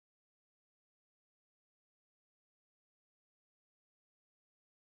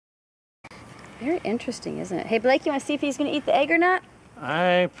Very interesting, isn't it? Hey, Blake, you want to see if he's going to eat the egg or not?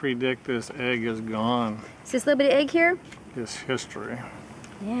 I predict this egg is gone. Is this little bitty egg here? It's history.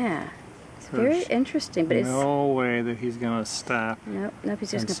 Yeah. It's very interesting, but no way that he's going to stop. Nope,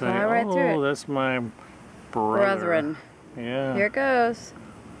 he's just going to say, plow right through it. Oh, that's my Brethren. Yeah. Here it goes.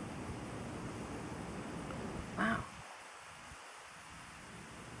 Wow.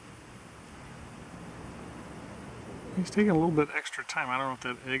 He's taking a little bit extra time. I don't know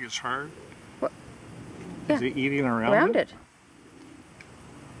if that egg is hard. What? Yeah. Is he eating around it?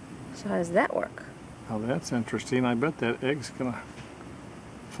 So how does that work? Oh, that's interesting. I bet that egg's going to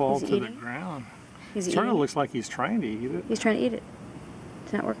fall to the ground. It sort of looks like he's trying to eat it. He's trying to eat it.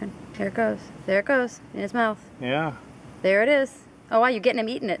 It's not working. Here it goes. There it goes. In his mouth. Yeah. There it is. Oh, wow, you're getting him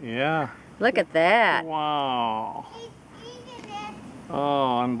eating it. Yeah. Look at that. Wow.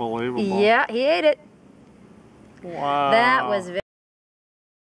 Oh, unbelievable. Yeah, he ate it. Wow. That was very